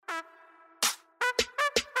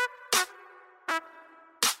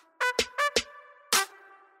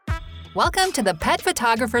Welcome to the Pet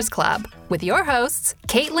Photographers Club with your hosts,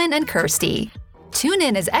 Caitlin and Kirsty. Tune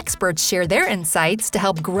in as experts share their insights to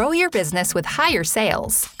help grow your business with higher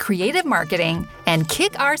sales, creative marketing, and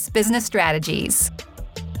kick-ass business strategies.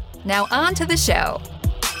 Now on to the show.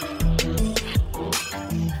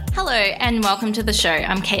 Hello and welcome to the show.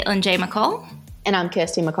 I'm Caitlin J. McCall. And I'm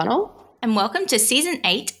Kirsty McConnell. And welcome to Season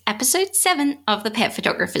 8, Episode 7 of the Pet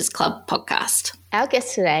Photographers Club podcast. Our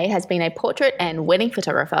guest today has been a portrait and wedding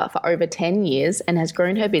photographer for over 10 years and has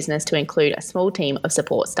grown her business to include a small team of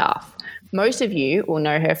support staff. Most of you will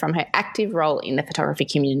know her from her active role in the photography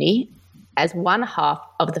community as one half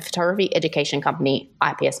of the photography education company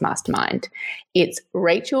IPS Mastermind. It's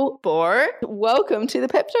Rachael Boer. Welcome to the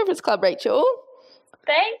Pet Photographers Club, Rachael.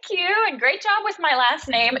 Thank you, and great job with my last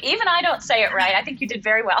name. Even I don't say it right. I think you did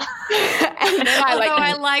very well.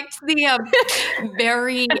 I liked the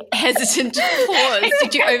very hesitant pause.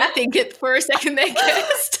 Did you overthink it for a second there,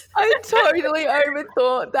 Kirst? I totally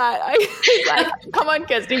overthought that. I was like, come on,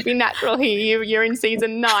 Kirsty, be natural here. You're in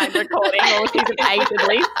season 9 recording, or season 8 at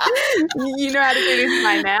least. You know how to do this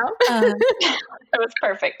by now. That was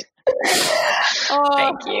perfect.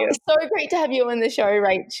 Thank you. So great to have you on the show,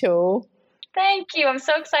 Rachael. Thank you. I'm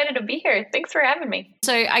so excited to be here. Thanks for having me.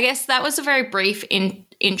 So I guess that was a very brief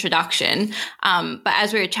introduction. But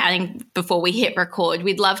as we were chatting before we hit record,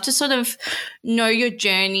 we'd love to sort of know your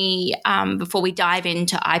journey before we dive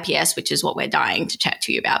into IPS, which is what we're dying to chat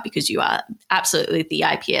to you about because you are absolutely the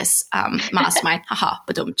IPS mastermind. Haha,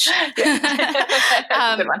 badumch.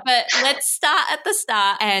 But let's start at the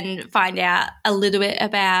start and find out a little bit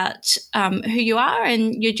about who you are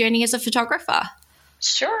and your journey as a photographer.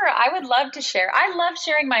 Sure. I would love to share. I love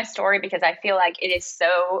sharing my story because I feel like it is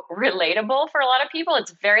so relatable for a lot of people. It's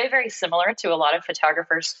very, very similar to a lot of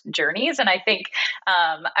photographers' journeys. And I think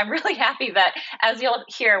I'm really happy that, as you'll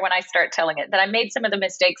hear when I start telling it, that I made some of the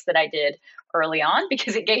mistakes that I did early on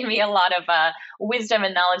because it gave me a lot of wisdom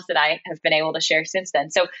and knowledge that I have been able to share since then.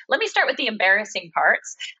 So let me start with the embarrassing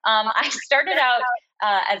parts. I started out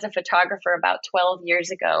as a photographer about 12 years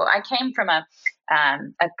ago. I came from a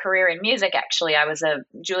career in music, actually. I was a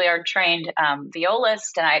Juilliard trained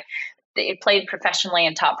violist, and I played professionally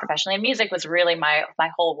and taught professionally. And music was really my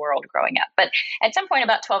whole world growing up. But at some point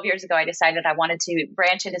about 12 years ago, I decided I wanted to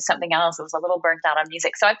branch into something else. I was a little burnt out on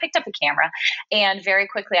music. So I picked up a camera, and very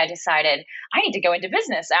quickly I decided I need to go into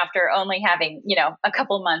business after only having, a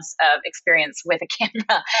couple months of experience with a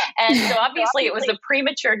camera. And so obviously it was a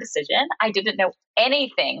premature decision. I didn't know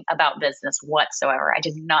anything about business whatsoever. I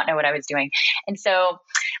did not know what I was doing. And so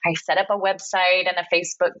I set up a website and a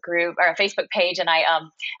Facebook group or a Facebook page. And I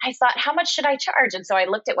thought, how much should I charge? And so I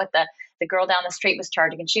looked at what the girl down the street was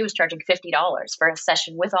charging, and she was charging $50 for a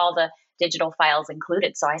session with all the digital files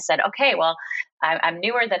included. So I said, okay, well, I'm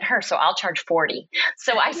newer than her, so I'll charge $40.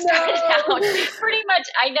 So I started out pretty much,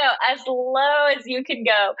 I know, as low as you can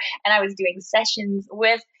go. And I was doing sessions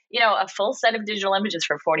with a full set of digital images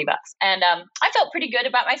for $40. And I felt pretty good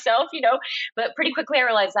about myself, but pretty quickly I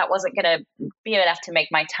realized that wasn't going to be enough to make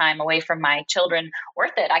my time away from my children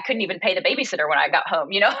worth it. I couldn't even pay the babysitter when I got home,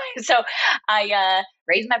 So I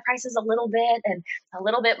raised my prices a little bit and a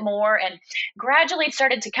little bit more, and gradually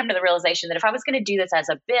started to come to the realization that if I was going to do this as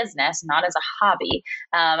a business, not as a hobby,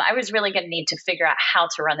 I was really going to need to figure out how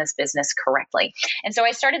to run this business correctly. And so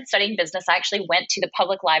I started studying business. I actually went to the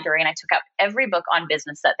public library and I took out every book on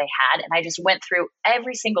business that they had. And I just went through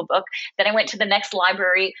every single book. Then I went to the next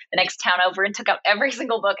library, the next town over, and took out every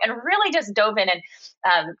single book and really just dove in and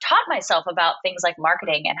taught myself about things like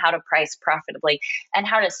marketing and how to price profitably and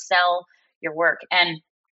how to sell your work. And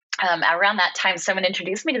around that time, someone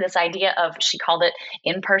introduced me to this idea of, she called it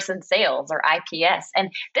in-person sales or IPS. And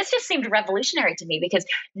this just seemed revolutionary to me because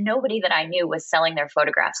nobody that I knew was selling their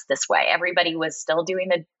photographs this way. Everybody was still doing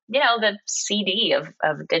the CD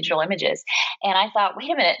of digital images. And I thought, wait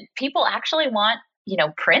a minute, people actually want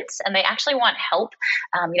prints, and they actually want help,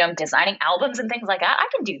 designing albums and things like that. I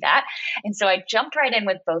can do that. And so I jumped right in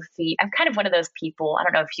with both feet. I'm kind of one of those people, I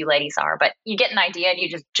don't know if you ladies are, but you get an idea and you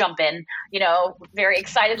just jump in, very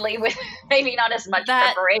excitedly with maybe not as much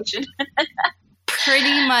preparation.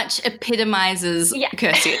 Pretty much epitomizes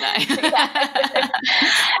Kirsty and I.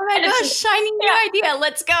 Oh my gosh, shiny new idea.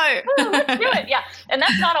 Let's go. Let's do it. Yeah. And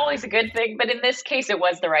that's not always a good thing, but in this case, it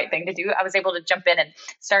was the right thing to do. I was able to jump in and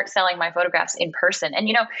start selling my photographs in person. And,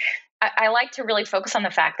 I like to really focus on the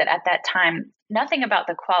fact that at that time, nothing about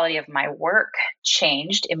the quality of my work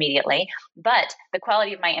changed immediately, but the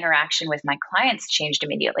quality of my interaction with my clients changed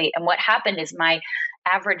immediately. And what happened is my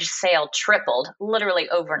average sale tripled literally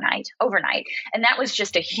overnight. And that was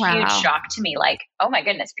just a huge shock to me. Like, oh my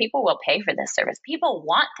goodness, people will pay for this service. People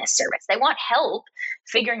want this service. They want help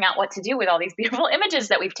figuring out what to do with all these beautiful images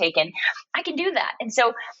that we've taken. I can do that. And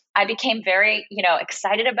so I became very,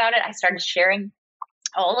 excited about it. I started sharing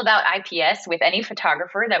all about IPS with any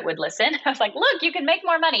photographer that would listen. I was like, look, you can make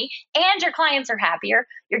more money and your clients are happier.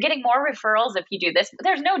 You're getting more referrals if you do this.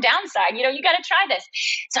 There's no downside. You got to try this.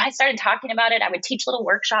 So I started talking about it. I would teach little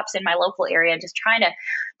workshops in my local area, just trying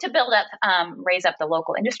to build up, raise up the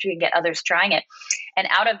local industry and get others trying it. And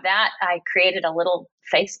out of that, I created a little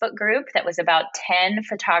Facebook group that was about 10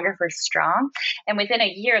 photographers strong. And within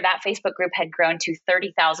a year, that Facebook group had grown to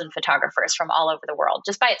 30,000 photographers from all over the world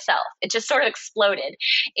just by itself. It just sort of exploded.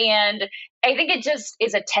 And I think it just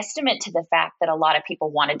is a testament to the fact that a lot of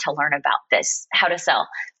people wanted to learn about this, how to sell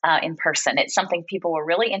in person. It's something people were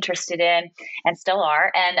really interested in and still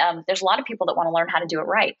are. And there's a lot of people that want to learn how to do it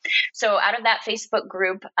right. So out of that Facebook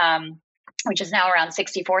group, which is now around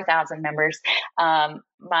 64,000 members,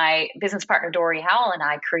 my business partner, Dory Howell, and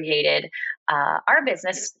I created our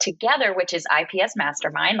business together, which is IPS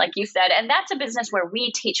Mastermind, like you said. And that's a business where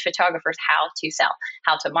we teach photographers how to sell,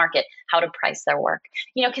 how to market, how to price their work.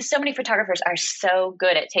 Because so many photographers are so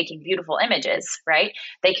good at taking beautiful images, right?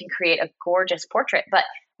 They can create a gorgeous portrait. But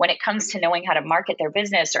when it comes to knowing how to market their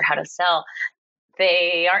business or how to sell,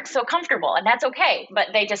 they aren't so comfortable, and that's okay, but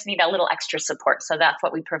they just need a little extra support. So that's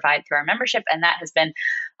what we provide through our membership. And that has been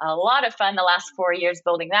a lot of fun the last 4 years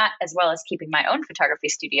building that, as well as keeping my own photography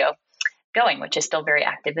studio going, which is still very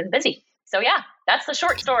active and busy. So yeah, that's the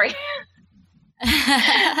short story.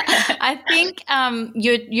 I think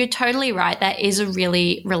you're totally right. That is a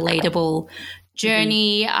really relatable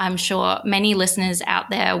journey. I'm sure many listeners out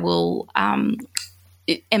there will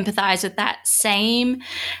empathize with that same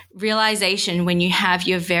realization when you have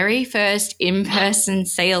your very first in-person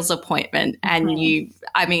sales appointment. And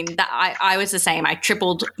I was the same. I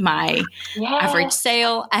tripled my average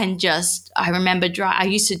sale, and I remember I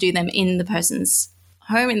used to do them in the person's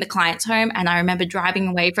home, in the client's home. And I remember driving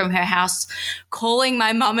away from her house, calling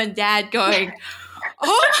my mom and dad going,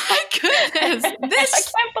 oh my goodness, this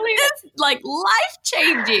is like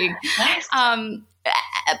life-changing.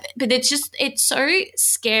 But it's so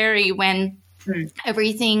scary when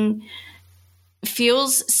everything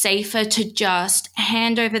feels safer to just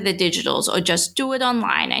hand over the digitals or just do it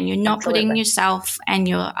online, and you're not putting yourself and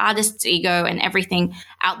your artist's ego and everything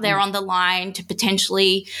out there on the line to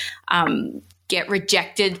potentially get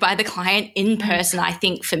rejected by the client in person. I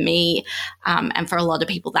think for me and for a lot of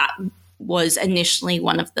people, that was initially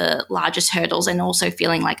one of the largest hurdles, and also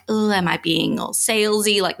feeling like, oh, am I being all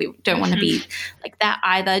salesy? Like, we don't want to be like that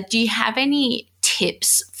either. Do you have any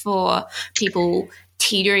tips for people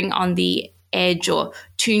teetering on the edge or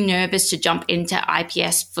too nervous to jump into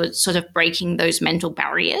IPS for sort of breaking those mental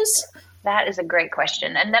barriers? That is a great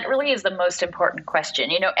question. And that really is the most important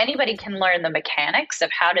question. Anybody can learn the mechanics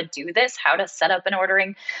of how to do this, how to set up an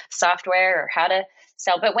ordering software or how to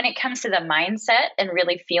sell. But when it comes to the mindset and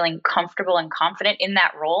really feeling comfortable and confident in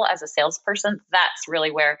that role as a salesperson, that's really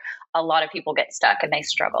where a lot of people get stuck and they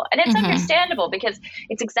struggle. And it's understandable, because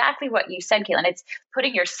it's exactly what you said, Caitlin. It's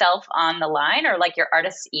putting yourself on the line, or like your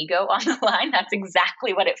artist's ego on the line. That's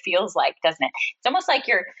exactly what it feels like, doesn't it? It's almost like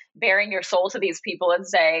you're bearing your soul to these people and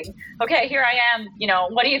saying, okay, here I am.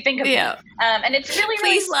 What do you think of me? And it's really,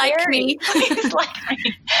 really Please scary. like me. Please like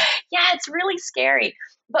me. Yeah, it's really scary.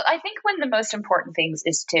 But I think one of the most important things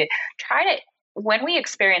is to try to, when we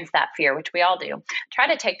experience that fear, which we all do, try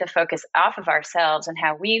to take the focus off of ourselves and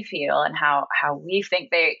how we feel and how we think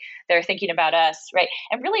they're thinking about us, right?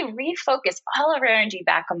 And really refocus all of our energy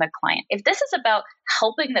back on the client. If this is about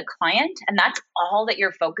helping the client and that's all that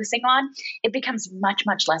you're focusing on, it becomes much,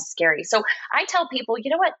 much less scary. So I tell people, you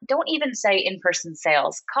know what? Don't even say in-person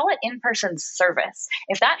sales. Call it in-person service.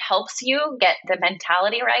 If that helps you get the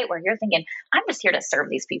mentality right, where you're thinking, I'm just here to serve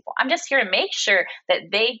these people. I'm just here to make sure that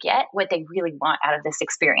they get what they really want out of this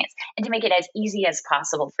experience and to make it as easy as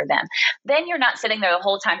possible for them. Then you're not sitting there the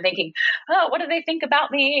whole time thinking, oh, what do they think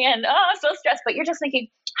about me? And oh, I'm so stressed. But you're just thinking,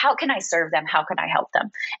 how can I serve them? How can I help them?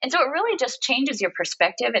 And so it really just changes your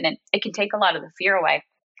perspective, and it can take a lot of the fear away.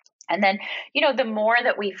 And then, the more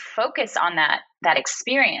that we focus on that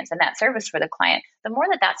experience and that service for the client, the more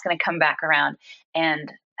that's going to come back around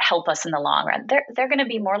and help us in the long run. They're going to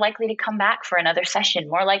be more likely to come back for another session,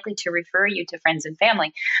 more likely to refer you to friends and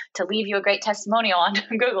family, to leave you a great testimonial on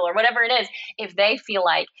Google or whatever it is, if they feel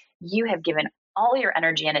like you have given all your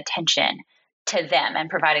energy and attention to them and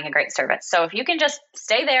providing a great service. So if you can just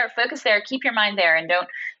stay there, focus there, keep your mind there, and don't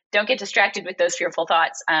don't get distracted with those fearful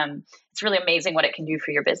thoughts. It's really amazing what it can do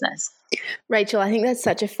for your business. Rachel, I think that's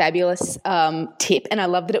such a fabulous tip, and I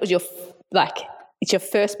love that it was it's your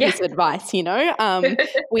first piece of advice, you know.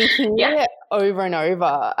 We hear it over and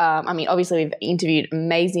over. I mean, obviously we've interviewed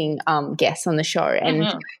amazing guests on the show,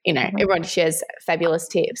 and, you know, everyone shares fabulous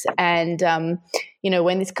tips. And, you know,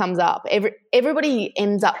 when this comes up, everybody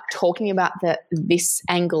ends up talking about this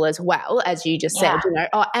angle as well, as you just said, you know.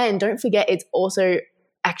 Oh, and don't forget, it's also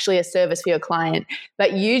actually a service for your client.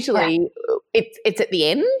 But usually it's at the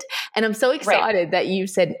end. And I'm so excited that you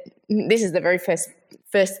said this is the very first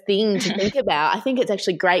thing to think about. I think it's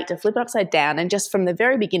actually great to flip it upside down and just from the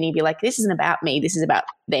very beginning be like, this isn't about me, this is about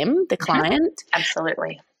them, the client.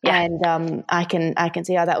 Absolutely. Yeah. And I can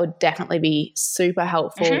see how that would definitely be super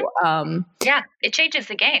helpful. It changes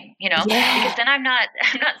the game, you know, because then I'm not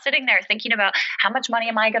sitting there thinking about how much money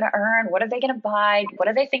am I going to earn? What are they going to buy? What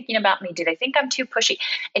are they thinking about me? Do they think I'm too pushy?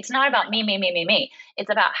 It's not about me. It's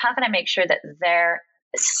about how can I make sure that they're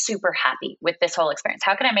super happy with this whole experience?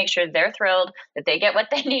 How can I make sure they're thrilled, that they get what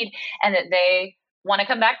they need, and that they want to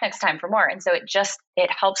come back next time for more? And so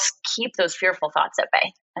it helps keep those fearful thoughts at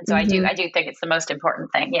bay. And so I do think it's the most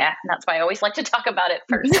important thing. Yeah. And that's why I always like to talk about it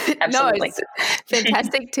first. Absolutely. No,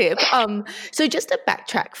 fantastic tip. So just to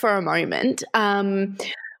backtrack for a moment,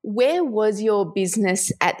 where was your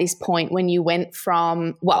business at this point when you went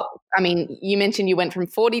from, I mean, you mentioned you went from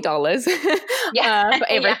 $40 for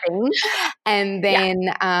everything. And then,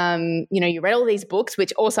 you know, you read all these books,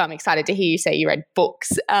 which also I'm excited to hear you say you read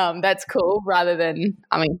books. That's cool, rather than,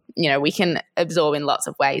 I mean, you know, we can absorb in lots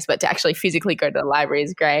of ways, but to actually physically go to the library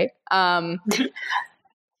is great. But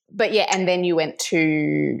yeah, and then you went to,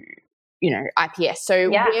 you know, IPS. So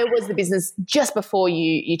where was the business just before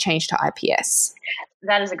you changed to IPS?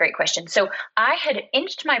 That is a great question. So I had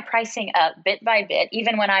inched my pricing up bit by bit,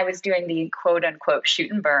 even when I was doing the quote unquote shoot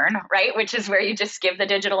and burn, right? Which is where you just give the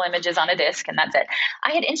digital images on a disc and that's it.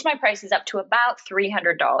 I had inched my prices up to about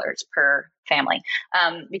 $300 per family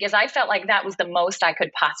because I felt like that was the most I could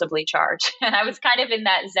possibly charge. And I was kind of in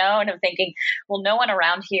that zone of thinking, well, no one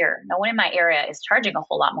around here, no one in my area is charging a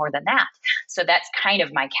whole lot more than that. So that's kind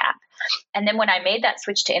of my cap. And then when I made that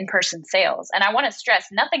switch to in-person sales, and I want to stress,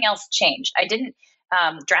 nothing else changed. I didn't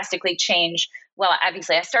drastically change. Well,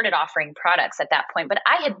 obviously I started offering products at that point, but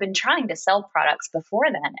I had been trying to sell products before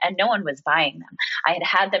then and no one was buying them. I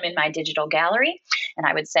had them in my digital gallery and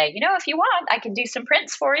I would say, you know, if you want, I can do some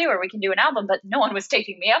prints for you or we can do an album, but no one was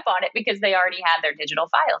taking me up on it because they already had their digital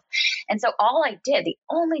files. And so all I did, the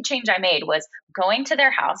only change I made was going to their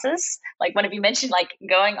houses, like one of you mentioned, like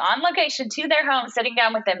going on location to their home, sitting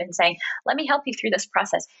down with them and saying, let me help you through this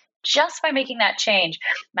process. Just by making that change,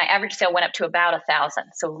 my average sale went up to about 1,000,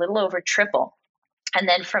 so a little over triple. And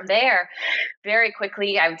then from there, very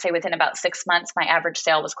quickly, I would say within about 6 months, my average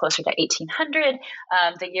sale was closer to 1,800.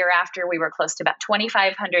 The year after, we were close to about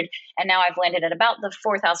 2,500. And now I've landed at about the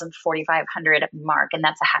 4,000, 4,500 mark. And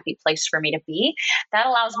that's a happy place for me to be. That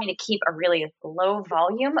allows me to keep a really low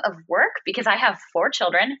volume of work because I have 4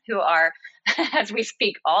 children who are, as we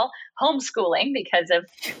speak, all homeschooling because of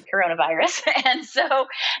coronavirus. And so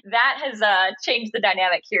that has changed the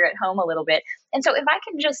dynamic here at home a little bit. And so if I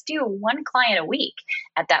can just do one client a week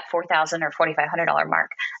at that $4,000 or $4,500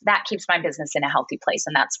 mark, that keeps my business in a healthy place.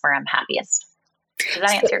 And that's where I'm happiest. Does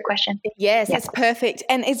that answer your question? Yes, that's perfect.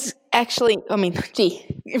 And it's actually, I mean, gee,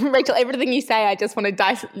 Rachel, everything you say, I just want to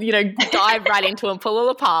dive right into and pull all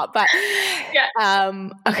apart. But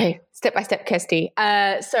okay, step by step, Kirsty.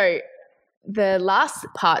 So the last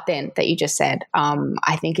part then that you just said,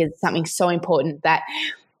 I think is something so important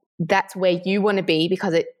that's where you want to be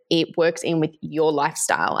because it works in with your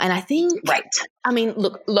lifestyle. And I think, I mean,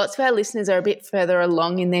 look, lots of our listeners are a bit further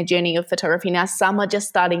along in their journey of photography now. Some are just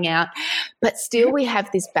starting out, but still we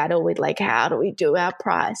have this battle with like, how do we do our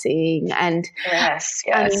pricing? And yes.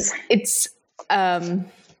 I mean, it's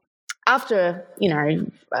after,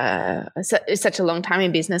 such a long time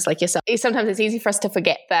in business like yourself, sometimes it's easy for us to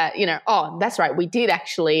forget that, oh, that's right, we did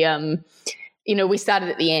actually, we started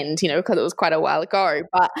at the end, because it was quite a while ago.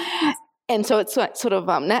 And so it's sort of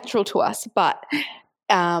natural to us, but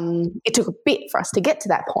it took a bit for us to get to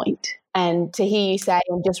that point. And to hear you say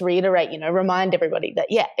and just reiterate, remind everybody that,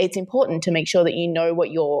 it's important to make sure that you know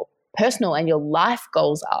what your personal and your life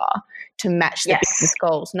goals are to match the business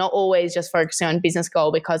goals, not always just focusing on business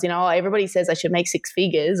goal because, everybody says I should make 6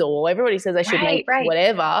 figures or everybody says I should make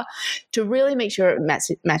whatever, to really make sure it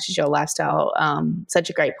matches your lifestyle. Such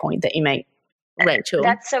a great point that you make. Rachel.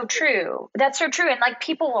 That's so true. That's so true. And like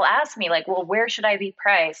people will ask me like, well, where should I be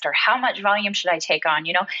priced or how much volume should I take on,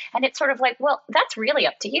 And it's sort of like, well, that's really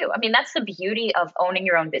up to you. I mean, that's the beauty of owning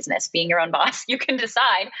your own business, being your own boss. You can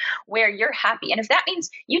decide where you're happy. And if that means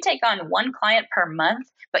you take on one client per month,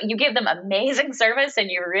 but you give them amazing service and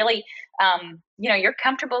you really, you're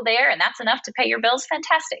comfortable there and that's enough to pay your bills,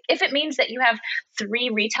 fantastic. If it means that you have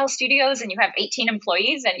 3 retail studios and you have 18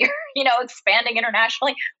 employees and you're, expanding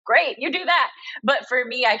internationally, great, you do that. But for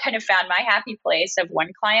me, I kind of found my happy place of one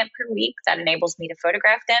client per week that enables me to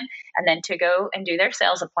photograph them and then to go and do their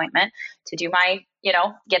sales appointment, to do my,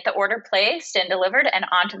 get the order placed and delivered and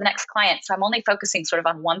on to the next client. So I'm only focusing sort of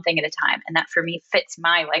on one thing at a time. And that for me fits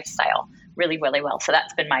my lifestyle really, really well. So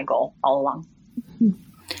that's been my goal all along.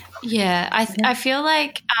 Yeah, I feel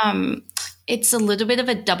like it's a little bit of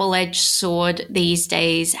a double-edged sword these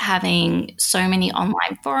days, having so many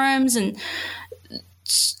online forums and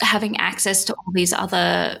having access to all these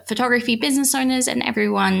other photography business owners, and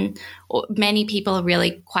everyone, or many people are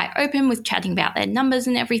really quite open with chatting about their numbers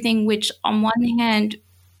and everything, which on one hand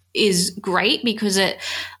is great because it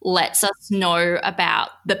lets us know about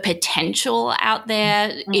the potential out there.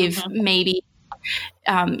 Mm-hmm. If maybe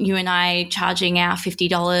you and I charging our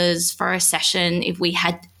 $50 for a session, if we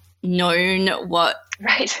had known what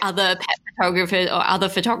other pet photographers or other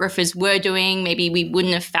photographers were doing, maybe we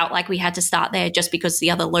wouldn't have felt like we had to start there just because the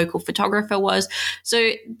other local photographer was.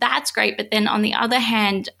 So that's great. But then on the other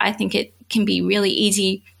hand, I think it can be really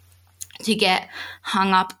easy to get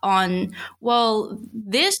hung up on, well,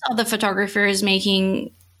 this other photographer is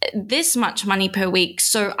making this much money per week,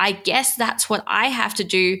 so I guess that's what I have to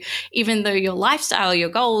do, even though your lifestyle, your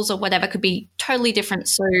goals or whatever could be totally different.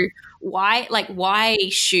 So why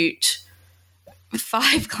shoot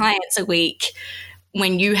 5 clients a week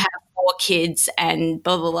when you have 4 kids and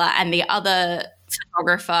blah, blah, blah, and the other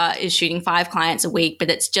photographer is shooting 5 clients a week, but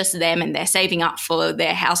it's just them and they're saving up for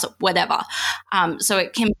their house or whatever. So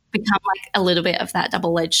it can become like a little bit of that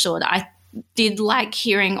double-edged sword. I did like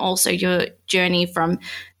hearing also your journey from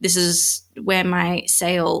this is where my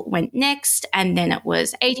sale went next, and then it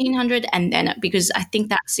was 1,800, and then because I think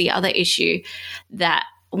that's the other issue, that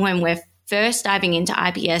when we're first diving into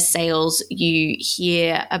IPS sales, you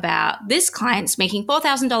hear about this client's making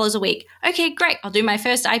 $4,000 a week. Okay, great. I'll do my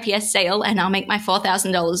first IPS sale and I'll make my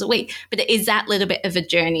 $4,000 a week. But it is that little bit of a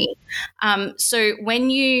journey. So when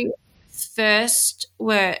you first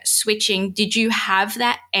were switching, did you have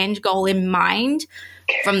that end goal in mind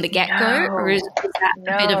from the get-go, or is that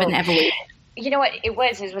a bit of an evolution? You know what it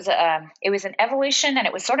was? It was an evolution, and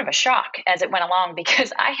it was sort of a shock as it went along,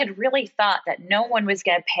 because I had really thought that no one was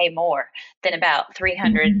going to pay more than about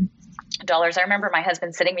 $300. I remember my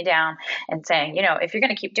husband sitting me down and saying, if you're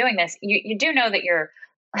going to keep doing this, you do know that you're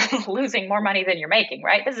losing more money than you're making,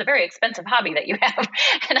 right? This is a very expensive hobby that you have.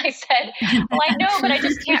 And I said, well, I know, but I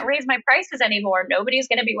just can't raise my prices anymore. Nobody's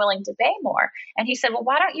going to be willing to pay more. And he said, well,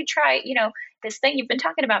 why don't you try, this thing you've been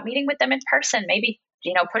talking about, meeting with them in person, maybe,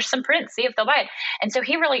 push some prints, see if they'll buy it. And so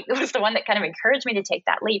he really was the one that kind of encouraged me to take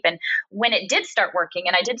that leap. And when it did start working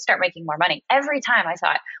and I did start making more money, every time I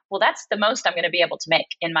thought, well, that's the most I'm going to be able to make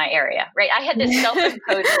in my area, right? I had this self-imposed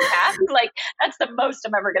cap, like that's the most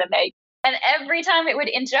I'm ever going to make. And every time it would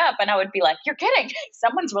inch up and I would be like, you're kidding.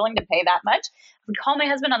 Someone's willing to pay that much. I would call my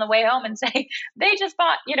husband on the way home and say, they just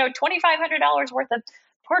bought, $2,500 worth of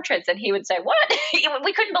portraits. And he would say, what?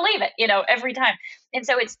 We couldn't believe it, every time. And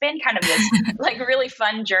so it's been kind of this like really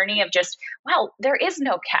fun journey of just, wow, there is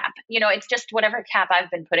no cap. It's just whatever cap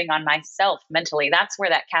I've been putting on myself mentally. That's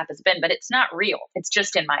where that cap has been, but it's not real. It's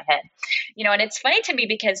just in my head, and it's funny to me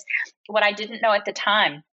because what I didn't know at the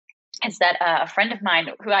time is that a friend of mine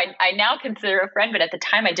who I now consider a friend, but at the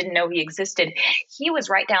time I didn't know he existed. He was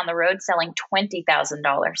right down the road selling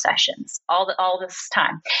 $20,000 sessions all this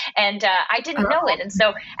time. And I didn't know it. And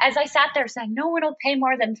so as I sat there saying, no one will pay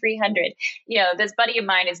more than $300, this buddy of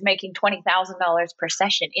mine is making $20,000 per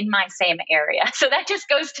session in my same area. So that just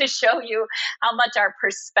goes to show you how much our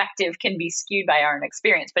perspective can be skewed by our own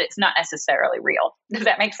experience, but it's not necessarily real. Does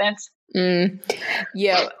that make sense?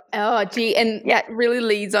 Yeah. Oh, gee. And that really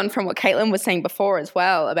leads on from what Caitlin was saying before as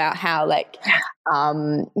well about how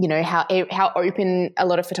how open a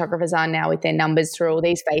lot of photographers are now with their numbers through all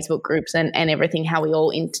these Facebook groups and everything, how we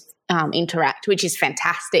all interact, which is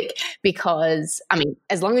fantastic because,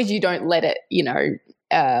 as long as you don't let it,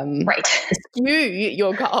 skew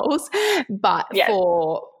your goals, but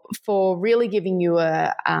for really giving you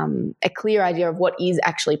a clear idea of what is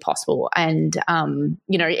actually possible. And,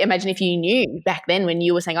 imagine if you knew back then when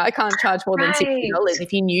you were saying, I can't charge more than $60,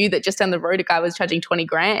 if you knew that just down the road a guy was charging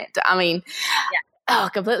 $20,000,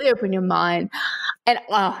 completely open your mind. And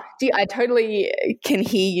gee, I totally can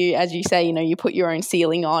hear you as you say, you put your own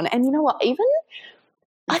ceiling on. And you know what, even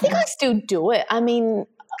I think I still do it. I mean,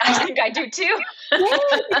 I think I do too.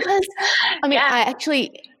 Yeah, because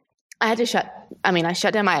I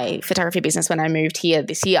shut down my photography business when I moved here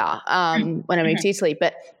this year, when I moved to Italy.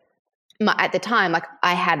 But at the time, like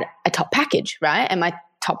I had a top package, right? And my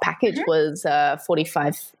top package was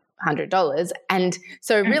 $4,500. And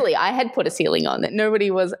so really I had put a ceiling on that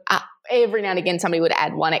nobody was every now and again somebody would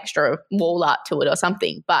add one extra wall art to it or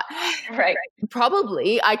something. But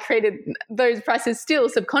probably I created those prices still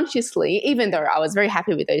subconsciously, even though I was very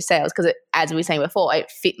happy with those sales because, as we were saying before,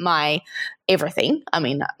 it fit my everything. I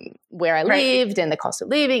mean, where I lived and the cost of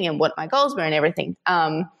living and what my goals were and everything.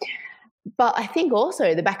 But I think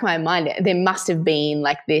also the back of my mind, there must have been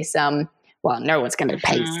like this, well, no one's going to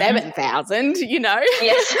pay $7,000,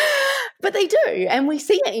 Yes. But they do. And we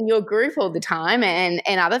see it in your group all the time and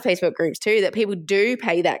other Facebook groups too, that people do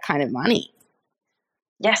pay that kind of money.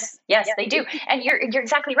 Yes, they do. And you're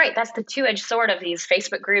exactly right. That's the two-edged sword of these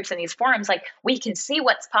Facebook groups and these forums. Like we can see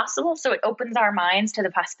what's possible. So it opens our minds to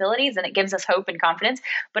the possibilities and it gives us hope and confidence.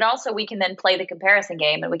 But also we can then play the comparison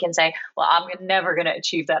game and we can say, well, I'm never going to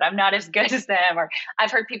achieve that. I'm not as good as them. Or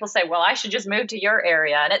I've heard people say, well, I should just move to your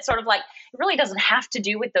area. And it's sort of like, it really doesn't have to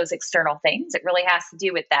do with those external things. It really has to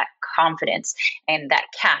do with that confidence and that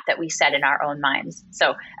cap that we set in our own minds.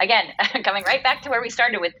 So again, coming right back to where we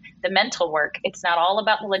started with the mental work, it's not all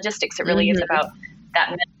about the logistics. It really is about that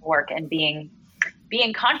mental work and being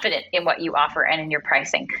confident in what you offer and in your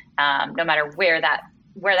pricing, no matter where that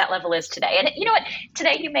level is today. And you know what?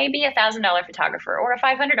 Today you may be $1,000 photographer or a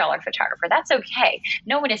 $500 photographer. That's okay.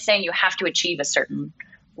 No one is saying you have to achieve a certain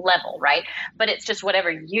level, right? But it's just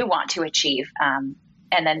whatever you want to achieve, and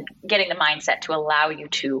then getting the mindset to allow you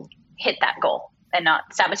to hit that goal and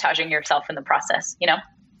not sabotaging yourself in the process,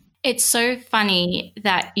 It's so funny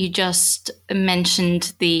that you just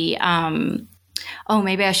mentioned the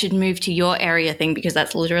maybe I should move to your area thing, because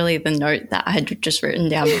that's literally the note that I had just written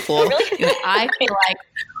down before. Really? I feel like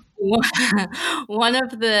one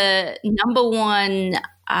of the number one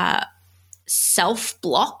self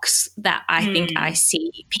blocks that I think I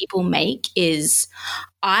see people make is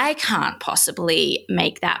I can't possibly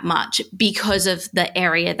make that much because of the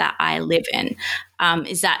area that I live in.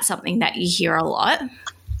 Is that something that you hear a lot?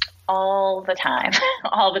 All the time.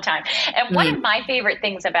 And one of my favorite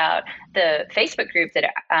things about the Facebook group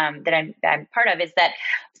that I'm part of is that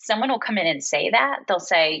someone will come in and say that. They'll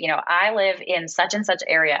say, I live in such and such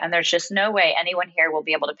area, and there's just no way anyone here will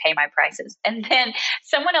be able to pay my prices. And then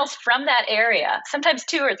someone else from that area, sometimes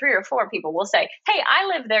 2 or 3 or 4 people will say, hey, I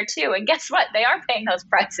live there too. And guess what? They are paying those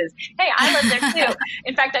prices. Hey, I live there too.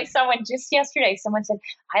 In fact, I saw one just yesterday. Someone said,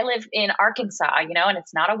 I live in Arkansas, and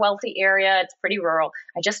it's not a wealthy area. It's pretty rural.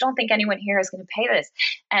 I just don't think anyone here is going to pay this.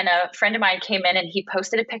 And a friend of mine came in and he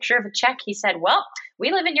posted a picture of a check. He said, well,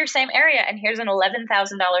 we live in your same area, and here's an $11,000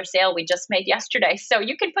 sale we just made yesterday. So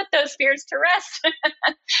you can put those fears to rest.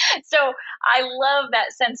 So I love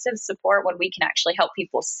that sense of support when we can actually help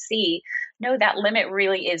people see, no, that limit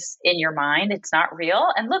really is in your mind. It's not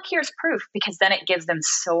real. And look, here's proof, because then it gives them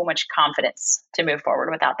so much confidence to move forward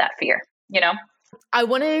without that fear, I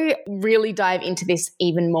want to really dive into this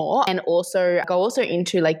even more and also go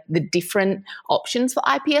into like the different options for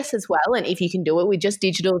IPS as well. And if you can do it with just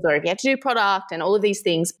digitals or if you have to do product and all of these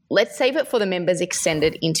things, let's save it for the members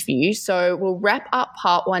extended interview. So we'll wrap up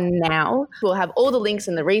part 1 now. We'll have all the links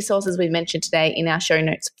and the resources we've mentioned today in our show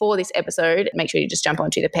notes for this episode. Make sure you just jump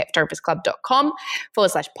onto the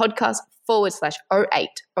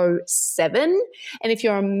petphotographersclub.com/podcast/0807. And if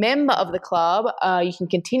you're a member of the club, you can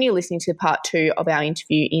continue listening to part 2 of our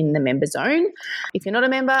interview in the member zone. If you're not a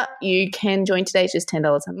member, you can join today. It's just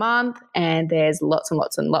 $10 a month, and there's lots and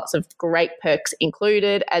lots and lots of great perks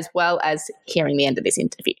included, as well as hearing the end of this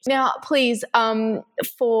interview. Now, please,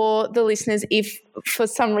 for the listeners, if for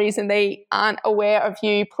some reason they aren't aware of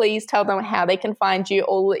you, please tell them how they can find you,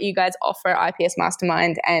 all that you guys offer IPS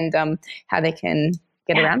Mastermind, and how they can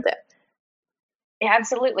get around it. Yeah,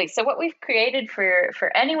 absolutely. So what we've created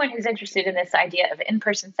for anyone who's interested in this idea of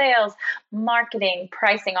in-person sales, marketing,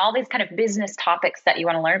 pricing, all these kind of business topics that you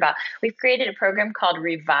want to learn about, we've created a program called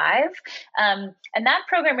Revive. And that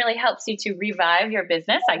program really helps you to revive your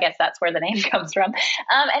business. I guess that's where the name comes from.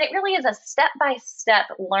 And it really is a step-by-step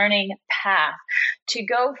learning path to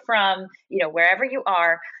go from, wherever you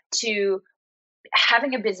are to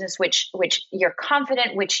having a business which you're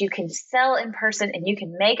confident, which you can sell in person, and you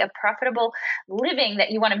can make a profitable living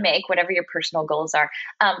that you want to make, whatever your personal goals are,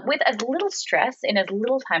 with as little stress in as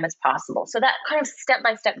little time as possible. So that kind of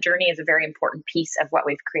step-by-step journey is a very important piece of what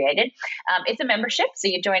we've created. It's a membership, so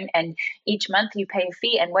you join, and each month you pay a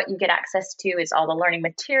fee, and what you get access to is all the learning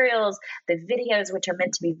materials, the videos, which are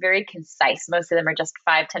meant to be very concise. Most of them are just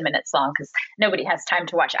 5-10 minutes long because nobody has time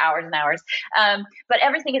to watch hours and hours. But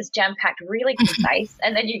everything is jam-packed, really concise.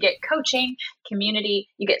 And then you get coaching, community,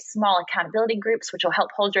 you get small accountability groups, which will help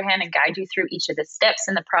hold your hand and guide you through each of the steps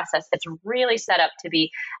in the process. It's really set up to be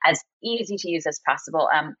as easy to use as possible,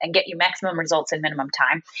 and get you maximum results in minimum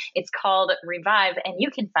time. It's called Revive, and you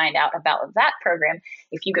can find out about that program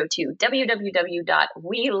if you go to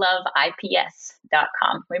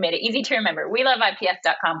www.weloveips.com. We made it easy to remember.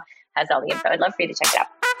 weloveips.com has all the info. I'd love for you to check it out.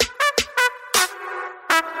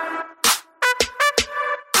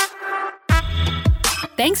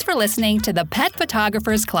 Thanks for listening to the Pet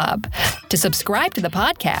Photographers Club. To subscribe to the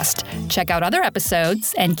podcast, check out other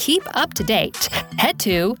episodes, and keep up to date, head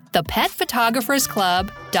to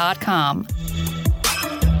thepetphotographersclub.com.